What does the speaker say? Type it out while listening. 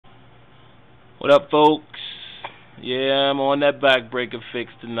What up, folks? Yeah, I'm on that BackBreaker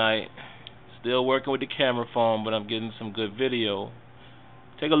fix tonight. Still working with the camera phone, but I'm getting some good video.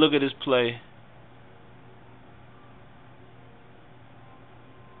 Take a look at this play.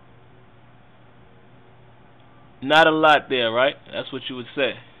 Not a lot there, right? That's what you would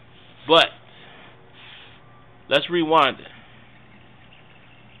say. But let's rewind it.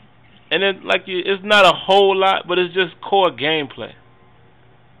 And then, it's not a whole lot, but it's just core gameplay.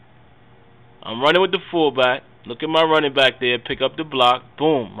 I'm running with the fullback. Look at my running back there. Pick up the block.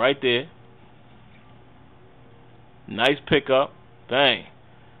 Boom, right there. Nice pickup. Bang.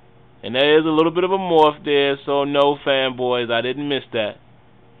 And there is a little bit of a morph there, so no, fanboys, I didn't miss that.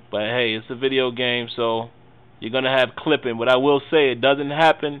 But hey, it's a video game, so you're going to have clipping. But I will say it doesn't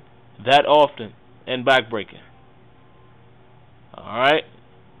happen that often in BackBreaker. Alright.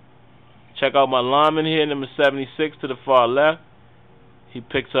 Check out my lineman here, number 76 to the far left. He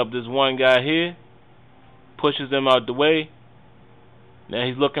picks up this one guy here, pushes him out the way. Now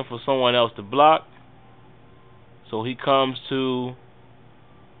he's looking for someone else to block. So he comes to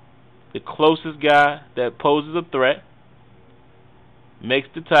the closest guy that poses a threat, makes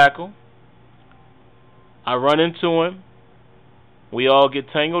the tackle. I run into him. We all get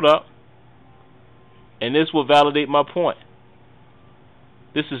tangled up. And this will validate my point.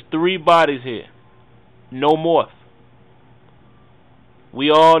 This is 3 bodies here. No morph. We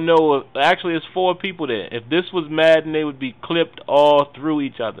all know, actually it's 4 people there. If this was Madden, they would be clipped all through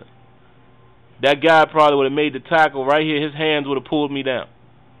each other. That guy probably would have made the tackle right here. His hands would have pulled me down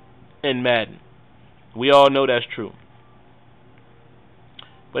in Madden. We all know that's true.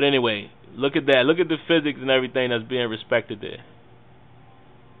 But anyway, look at that. Look at the physics and everything that's being respected there.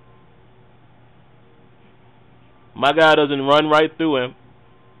 My guy doesn't run right through him.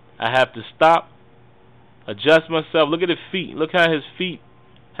 I have to stop, adjust myself. Look at his feet. Look how his feet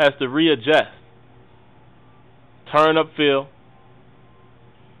has to readjust. Turn upfield.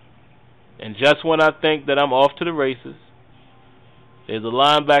 And just when I think that I'm off to the races, there's a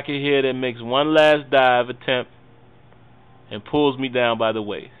linebacker here that makes one last dive attempt and pulls me down by the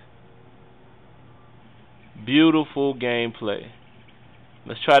waist. Beautiful gameplay.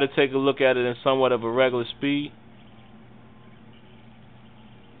 Let's try to take a look at it in somewhat of a regular speed.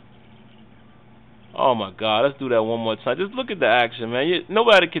 Oh my God, let's do that one more time. Just look at the action, man.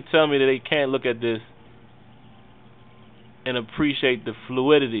 Nobody can tell me that they can't look at this and appreciate the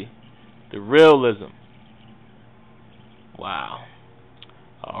fluidity, the realism. Wow.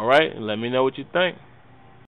 Alright, let me know what you think.